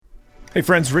Hey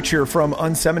friends, Rich here from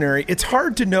Unseminary. It's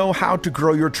hard to know how to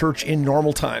grow your church in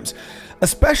normal times,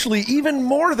 especially even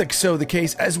more so the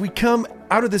case as we come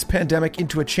out of this pandemic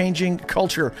into a changing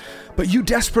culture. But you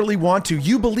desperately want to.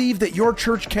 You believe that your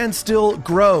church can still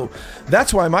grow.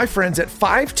 That's why my friends at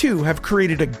 5-2 have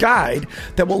created a guide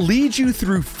that will lead you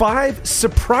through 5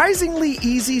 surprisingly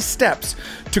easy steps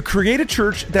to create a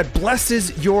church that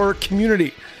blesses your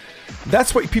community.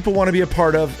 That's what people want to be a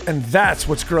part of, and that's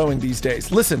what's growing these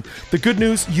days. Listen, the good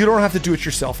news, you don't have to do it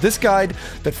yourself. This guide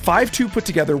that 5-2 put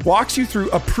together walks you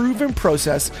through a proven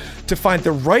process to find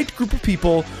the right group of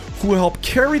people who will help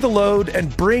carry the load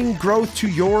and bring growth to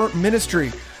your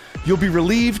ministry. You'll be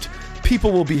relieved,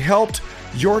 people will be helped,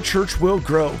 your church will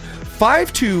grow.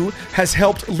 5-2 has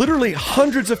helped literally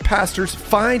hundreds of pastors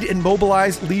find and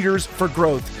mobilize leaders for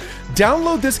growth.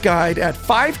 Download this guide at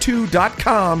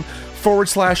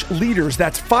 52.com/leaders.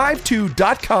 That's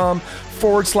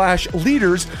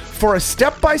 52.com/leaders for a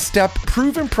step-by-step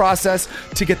proven process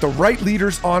to get the right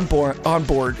leaders on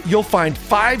board. You'll find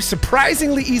 5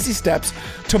 surprisingly easy steps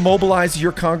to mobilize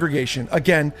your congregation.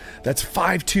 Again, that's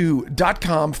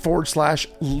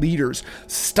 52.com/leaders.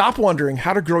 Stop wondering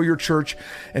how to grow your church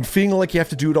and feeling like you have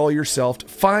to do it all yourself.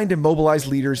 Find and mobilize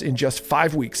leaders in just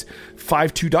 5 weeks.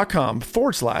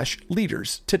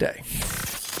 52.com/leaders today.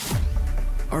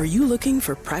 Are you looking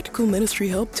for practical ministry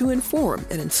help to inform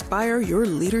and inspire your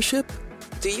leadership?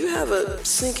 Do you have a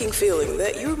sinking feeling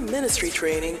that your ministry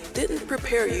training didn't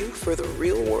prepare you for the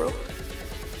real world?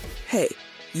 Hey,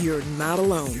 you're not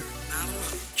alone.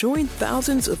 Join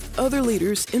thousands of other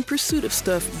leaders in pursuit of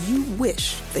stuff you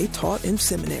wish they taught in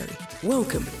seminary.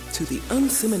 Welcome to the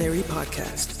Unseminary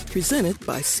Podcast, presented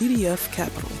by CDF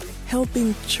Capital,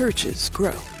 helping churches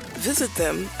grow. Visit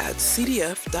them at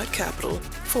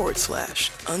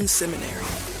cdf.capital/unseminary.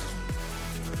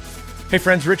 Hey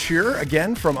friends, Rich here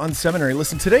again from Unseminary.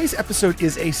 Listen, today's episode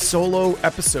is a solo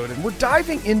episode, and we're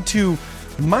diving into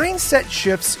mindset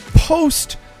shifts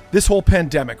post this whole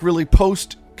pandemic, really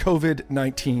post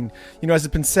COVID-19. You know, as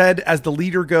it's been said, as the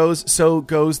leader goes, so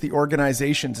goes the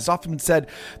organizations. It's often been said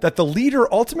that the leader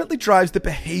ultimately drives the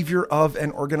behavior of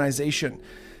an organization.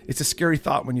 It's a scary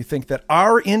thought when you think that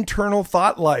our internal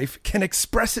thought life can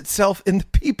express itself in the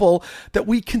people that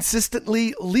we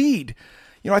consistently lead.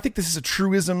 You know, I think this is a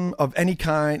truism of any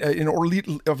kind,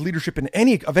 of leadership of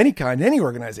any kind, in any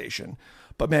organization.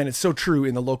 But man, it's so true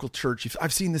in the local church.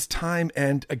 I've seen this time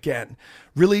and again.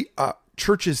 Really,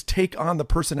 churches take on the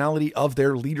personality of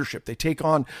their leadership. They take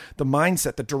on the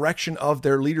mindset, the direction of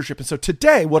their leadership. And so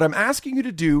today, what I'm asking you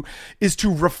to do is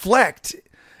to reflect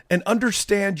and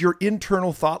understand your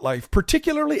internal thought life,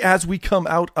 particularly as we come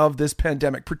out of this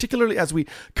pandemic, particularly as we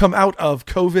come out of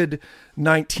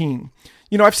COVID-19.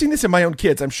 You know, I've seen this in my own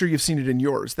kids. I'm sure you've seen it in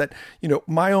yours, that, you know,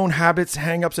 my own habits,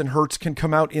 hangups, and hurts can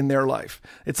come out in their life.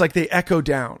 It's like they echo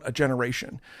down a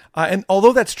generation. And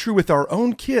although that's true with our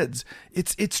own kids,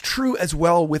 it's true as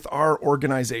well with our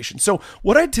organization. So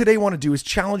what I today want to do is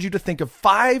challenge you to think of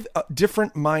 5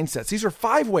 different mindsets. These are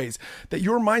 5 ways that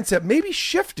your mindset may be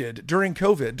shifted during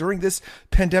COVID, during this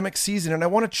pandemic season. And I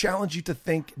want to challenge you to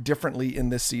think differently in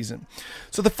this season.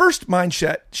 So the first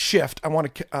mindset shift I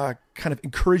want to kind of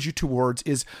encourage you towards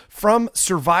is from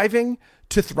surviving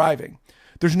to thriving.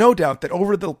 There's no doubt that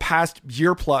over the past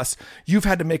year plus, you've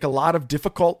had to make a lot of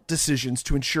difficult decisions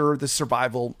to ensure the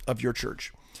survival of your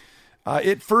church.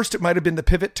 At first, it might have been the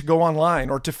pivot to go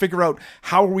online, or to figure out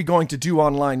how are we going to do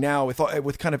online now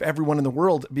with kind of everyone in the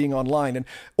world being online. And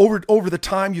over the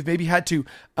time, you've maybe had to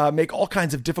make all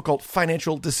kinds of difficult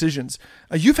financial decisions.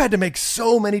 You've had to make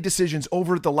so many decisions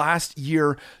over the last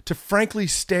year to frankly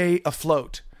stay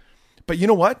afloat. But you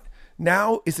know what?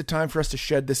 Now is the time for us to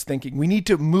shed this thinking. We need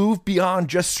to move beyond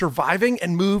just surviving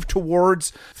and move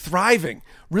towards thriving,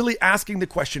 really asking the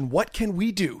question, what can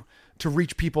we do to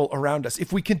reach people around us?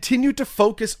 If we continue to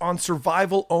focus on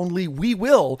survival only, we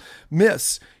will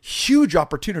miss huge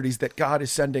opportunities that God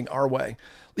is sending our way.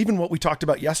 Even what we talked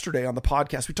about yesterday on the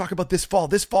podcast, we talked about this fall.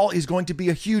 This fall is going to be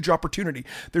a huge opportunity.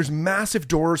 There's massive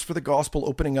doors for the gospel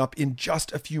opening up in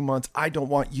just a few months. I don't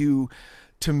want you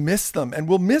to miss them. And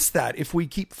we'll miss that if we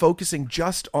keep focusing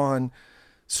just on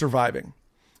surviving.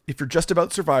 If you're just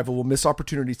about survival, we'll miss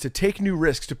opportunities to take new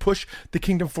risks, to push the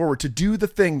kingdom forward, to do the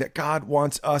thing that God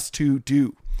wants us to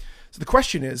do. So the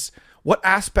question is, what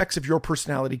aspects of your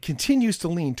personality continues to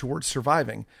lean towards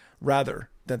surviving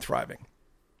rather than thriving?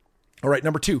 All right,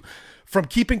 number 2, from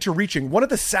keeping to reaching. One of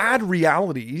the sad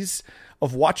realities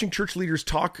of watching church leaders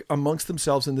talk amongst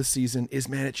themselves in this season is,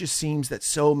 man, it just seems that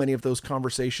so many of those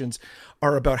conversations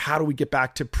are about how do we get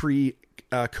back to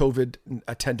pre-COVID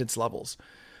attendance levels.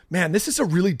 Man, this is a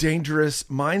really dangerous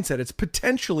mindset. It's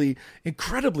potentially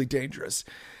incredibly dangerous.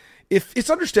 If it's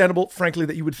understandable, frankly,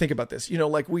 that you would think about this,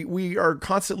 like we are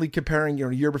constantly comparing,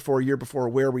 year before,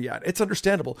 where are we at? It's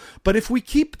understandable. But if we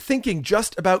keep thinking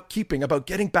just about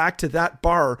getting back to that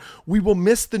bar, we will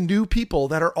miss the new people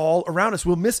that are all around us.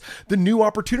 We'll miss the new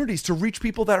opportunities to reach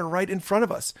people that are right in front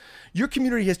of us. Your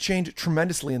community has changed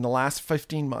tremendously in the last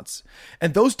 15 months.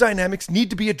 And those dynamics need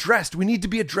to be addressed. We need to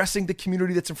be addressing the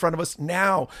community that's in front of us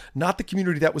now, not the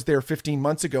community that was there 15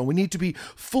 months ago. We need to be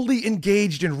fully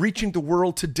engaged in reaching the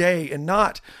world today and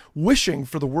not wishing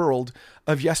for the world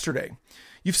of yesterday.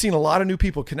 You've seen a lot of new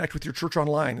people connect with your church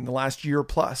online in the last year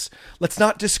plus. Let's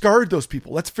not discard those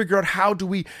people. Let's figure out, how do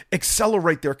we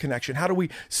accelerate their connection? How do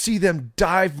we see them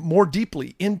dive more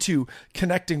deeply into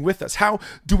connecting with us? How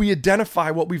do we identify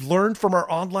what we've learned from our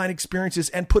online experiences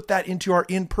and put that into our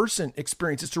in-person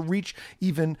experiences to reach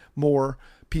even more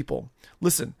people?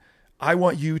 Listen, I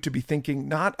want you to be thinking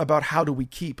not about how do we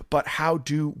keep, but how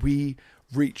do we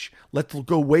reach. Let's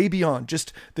go way beyond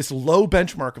just this low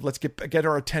benchmark of let's get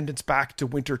our attendance back to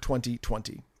winter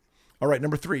 2020. All right,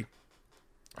 number 3,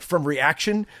 from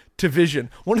reaction to vision.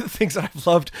 One of the things that I've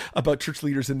loved about church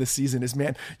leaders in this season is,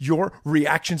 man, your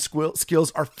reaction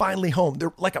skills are finally home.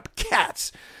 They're like a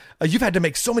cat's. You've had to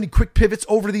make so many quick pivots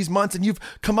over these months, and you've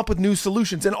come up with new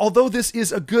solutions. And although this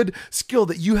is a good skill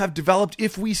that you have developed,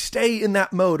 if we stay in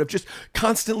that mode of just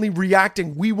constantly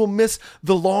reacting, we will miss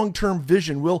the long-term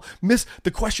vision. We'll miss the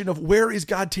question of, where is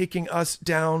God taking us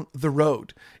down the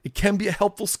road? It can be a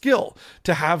helpful skill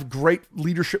to have great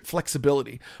leadership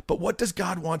flexibility. But what does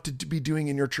God want to be doing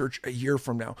in your church a year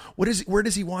from now? Where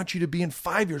does he want you to be in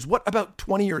 5 years? What about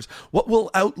 20 years? What will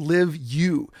outlive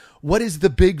you? What is the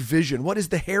big vision? What is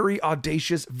the hairy,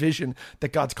 audacious vision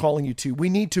that God's calling you to? We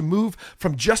need to move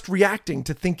from just reacting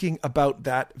to thinking about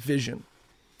that vision.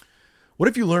 What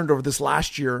have you learned over this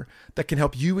last year that can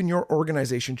help you and your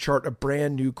organization chart a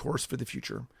brand new course for the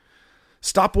future?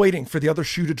 Stop waiting for the other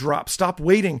shoe to drop. Stop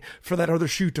waiting for that other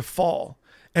shoe to fall,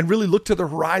 and really look to the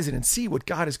horizon and see what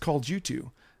God has called you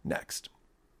to next.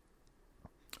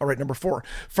 All right, number 4,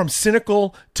 from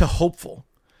cynical to hopeful.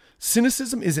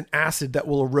 Cynicism is an acid that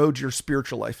will erode your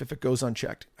spiritual life if it goes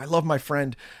unchecked. I love my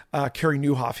friend, Carey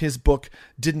Nieuwhof. His book,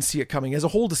 Didn't See It Coming, has a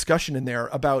whole discussion in there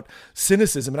about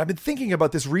cynicism. And I've been thinking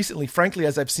about this recently, frankly,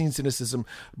 as I've seen cynicism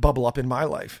bubble up in my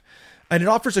life. And it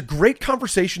offers a great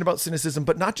conversation about cynicism,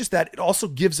 but not just that, it also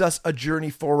gives us a journey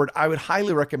forward. I would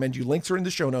highly recommend you, links are in the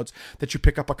show notes, that you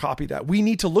pick up a copy of that. We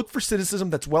need to look for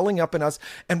cynicism that's welling up in us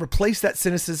and replace that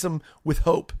cynicism with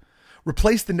hope.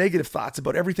 Replace the negative thoughts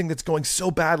about everything that's going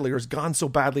so badly or has gone so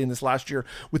badly in this last year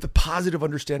with a positive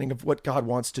understanding of what God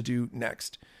wants to do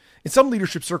next. In some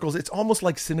leadership circles, it's almost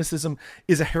like cynicism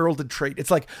is a heralded trait. It's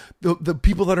like the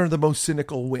people that are the most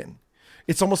cynical win.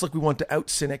 It's almost like we want to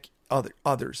out-cynic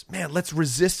others. Man, let's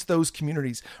resist those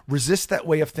communities, resist that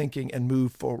way of thinking, and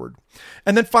move forward.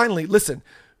 And then finally, listen,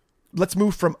 let's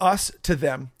move from us to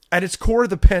them. At its core,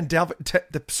 the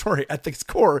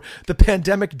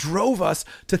pandemic drove us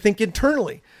to think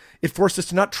internally. It forced us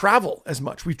to not travel as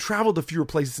much. We've traveled to fewer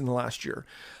places in the last year.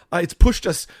 It's pushed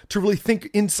us to really think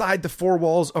inside the 4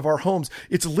 walls of our homes.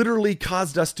 It's literally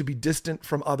caused us to be distant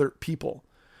from other people.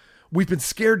 We've been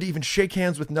scared to even shake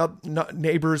hands with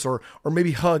neighbors or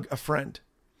maybe hug a friend.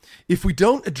 If we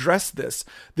don't address this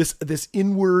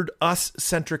inward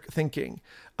us-centric thinking,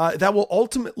 that will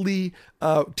ultimately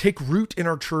take root in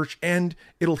our church, and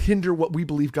it'll hinder what we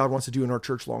believe God wants to do in our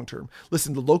church long term.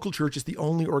 Listen, the local church is the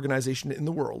only organization in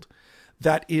the world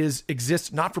that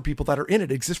exists not for people that are in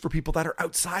it, exists for people that are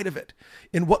outside of it.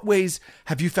 In what ways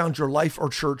have you found your life or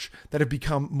church that have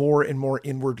become more and more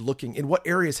inward looking? In what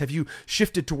areas have you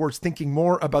shifted towards thinking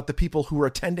more about the people who are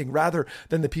attending rather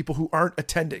than the people who aren't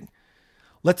attending?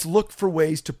 Let's look for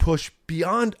ways to push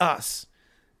beyond us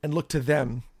and look to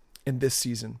them in this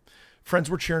season.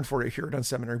 Friends, we're cheering for you here at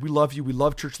Unseminary. We love you. We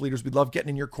love church leaders. We love getting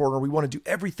in your corner. We want to do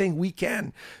everything we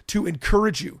can to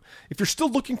encourage you. If you're still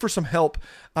looking for some help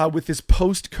with this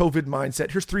post-COVID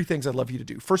mindset, here's 3 things I'd love you to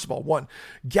do. First of all, 1,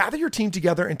 gather your team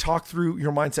together and talk through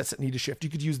your mindsets that need to shift. You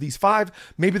could use these 5.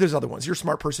 Maybe there's other ones. You're a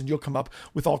smart person. You'll come up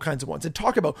with all kinds of ones. And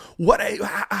talk about what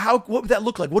would that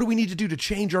look like? What do we need to do to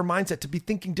change our mindset, to be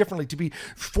thinking differently, to be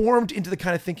formed into the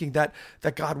kind of thinking that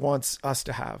God wants us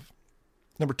to have?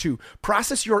 Number 2,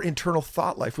 process your internal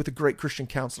thought life with a great Christian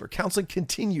counselor. Counseling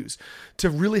continues to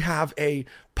really have a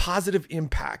positive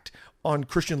impact on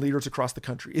Christian leaders across the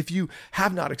country. If you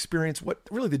have not experienced what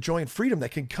really the joy and freedom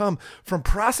that can come from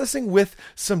processing with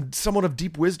somewhat of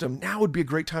deep wisdom, now would be a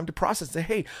great time to process. Say,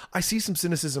 hey, I see some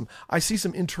cynicism. I see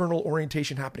some internal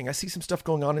orientation happening. I see some stuff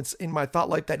going on in my thought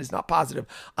life that is not positive.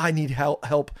 I need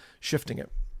help shifting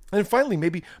it. And then finally,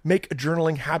 maybe make a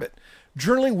journaling habit.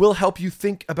 Journaling will help you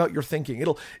think about your thinking.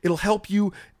 It'll help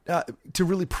you to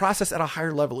really process at a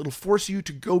higher level. It'll force you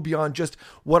to go beyond just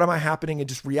what am I happening and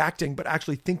just reacting, but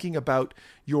actually thinking about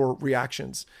your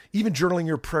reactions. Even journaling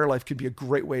your prayer life could be a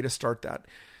great way to start that.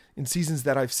 In seasons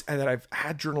that I've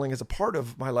had journaling as a part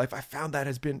of my life, I found that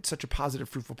has been such a positive,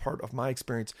 fruitful part of my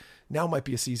experience. Now might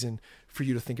be a season for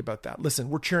you to think about that. Listen,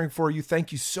 we're cheering for you.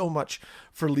 Thank you so much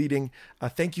for leading.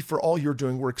 Thank you for all you're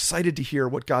doing. We're excited to hear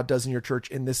what God does in your church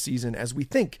in this season as we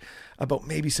think about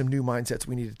maybe some new mindsets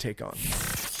we need to take on.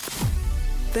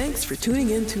 Thanks for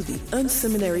tuning in to the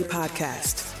Unseminary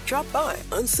Podcast. Drop by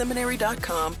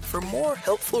unseminary.com for more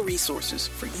helpful resources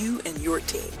for you and your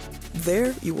team.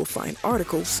 There you will find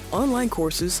articles, online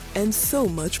courses, and so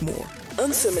much more.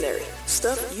 Unseminary,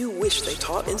 stuff you wish they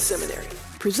taught in seminary.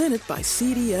 Presented by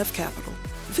CDF Capital.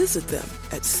 Visit them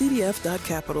at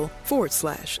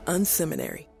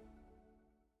cdf.capital/unseminary.